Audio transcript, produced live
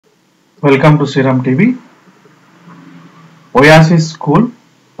Welcome to Seram TV. Oasis School,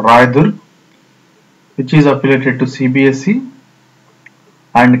 Raidurg, which is affiliated to CBSE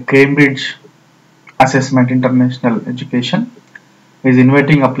and Cambridge Assessment International Education, is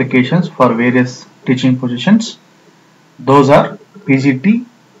inviting applications for various teaching positions. Those are PGT,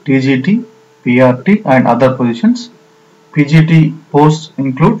 TGT, PRT, and other positions. PGT posts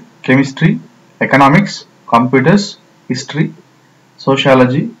include chemistry, economics, computers, history,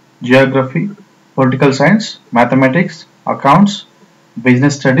 sociology, geography, political science, mathematics, accounts,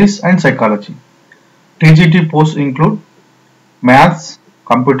 business studies, and psychology. TGT posts include maths,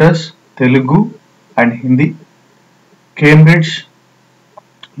 computers, Telugu, and Hindi. Cambridge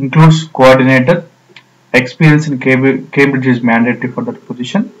includes coordinator. Experience in Cambridge is mandatory for that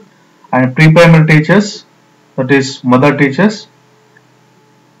position. And pre-primary teachers, that is mother teachers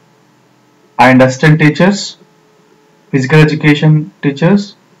and assistant teachers, physical education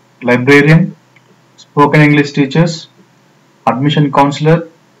teachers, librarian, spoken English teachers, admission counselor,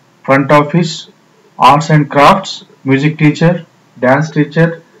 front office, arts and crafts, music teacher, dance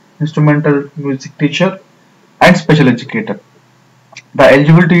teacher, instrumental music teacher, and special educator. The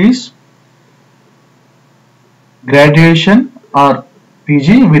eligibility is graduation or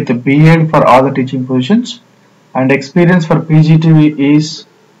PG with B.Ed for all the teaching positions, and experience for PGT is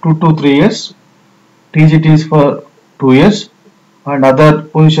 2 to 3 years, TGT is for 2 years, and other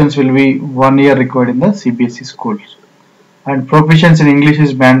positions will be 1 year required in the CBSE schools. And proficiency in English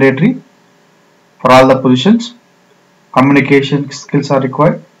is mandatory for all the positions. Communication skills are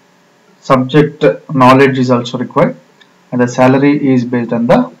required. Subject knowledge is also required, and the salary is based on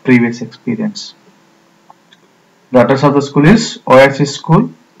the previous experience. The address of the school is Oasis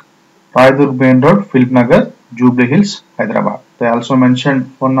School, Raidurg Main Road, Philip Nagar, Jubilee Hills, Hyderabad. They also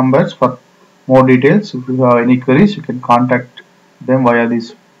mentioned phone numbers for more details. If you have any queries, you can contact them via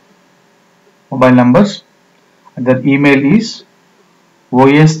these mobile numbers. And their email is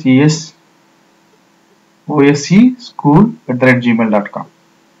oseschool@gmail.com.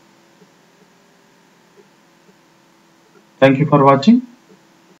 Thank you for watching.